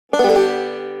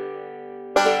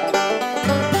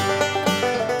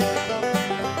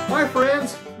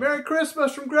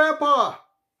Christmas from Grandpa.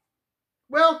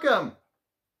 Welcome.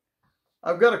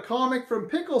 I've got a comic from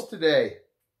Pickles today.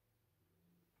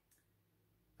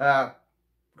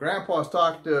 Grandpa's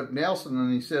talking to Nelson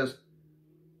and he says,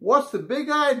 "What's the big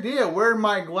idea wearing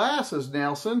my glasses,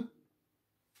 Nelson?"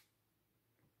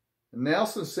 And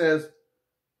Nelson says,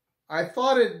 "I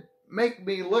thought it'd make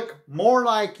me look more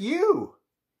like you."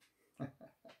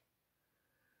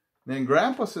 Then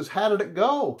Grandpa says, "How did it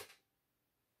go?"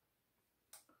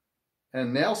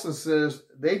 And Nelson says,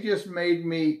 "They just made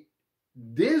me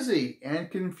dizzy and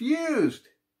confused."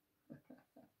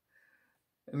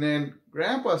 And then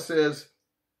Grandpa says,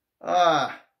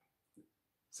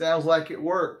 "Sounds like it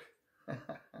worked."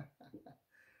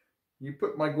 You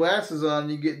put my glasses on,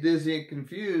 you get dizzy and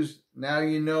confused. Now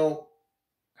you know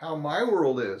how my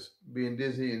world is, being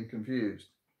dizzy and confused.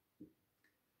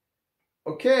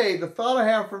 Okay, the thought I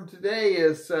have from today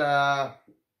is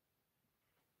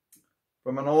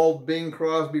from an old Bing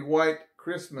Crosby White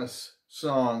Christmas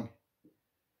song.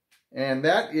 And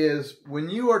that is, when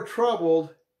you are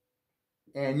troubled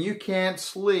and you can't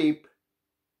sleep,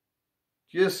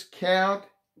 just count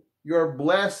your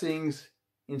blessings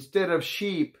instead of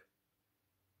sheep,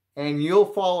 and you'll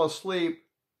fall asleep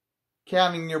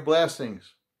counting your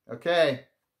blessings. Okay,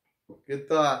 good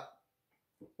thought.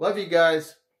 Love you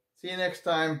guys. See you next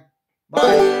time.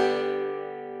 Bye.